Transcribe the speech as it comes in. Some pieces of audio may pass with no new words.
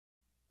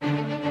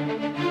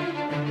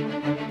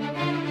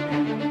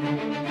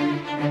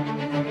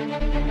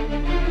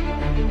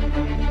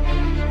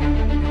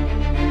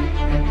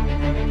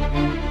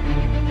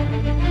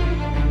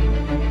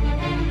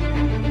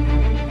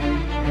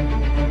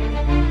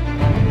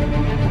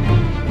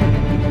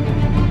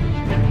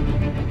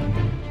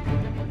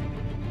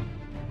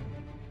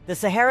The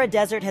Sahara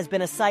Desert has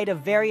been a site of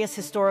various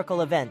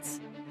historical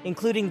events,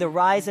 including the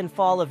rise and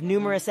fall of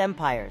numerous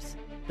empires,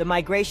 the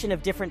migration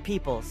of different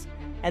peoples,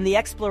 and the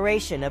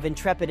exploration of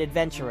intrepid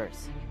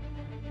adventurers.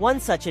 One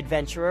such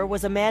adventurer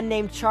was a man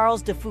named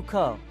Charles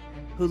Defoucald,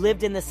 who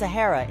lived in the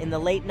Sahara in the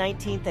late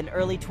 19th and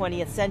early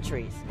 20th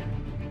centuries.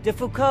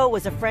 Defoucald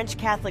was a French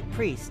Catholic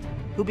priest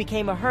who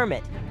became a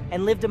hermit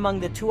and lived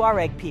among the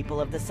Tuareg people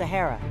of the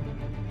Sahara.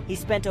 He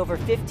spent over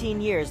 15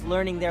 years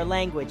learning their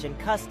language and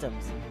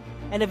customs,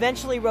 and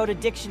eventually wrote a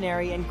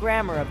dictionary and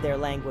grammar of their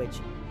language,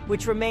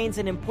 which remains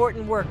an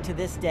important work to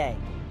this day.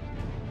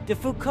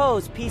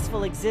 Defoucald's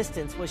peaceful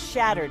existence was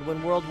shattered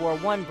when World War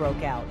I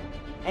broke out,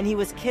 and he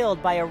was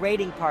killed by a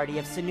raiding party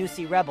of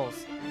Senussi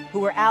rebels, who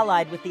were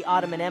allied with the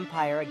Ottoman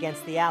Empire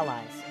against the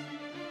Allies.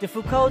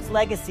 Defoucald's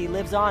legacy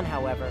lives on,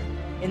 however,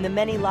 in the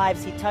many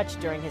lives he touched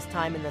during his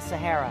time in the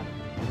Sahara,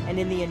 and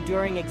in the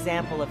enduring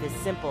example of his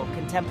simple,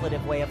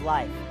 contemplative way of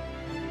life.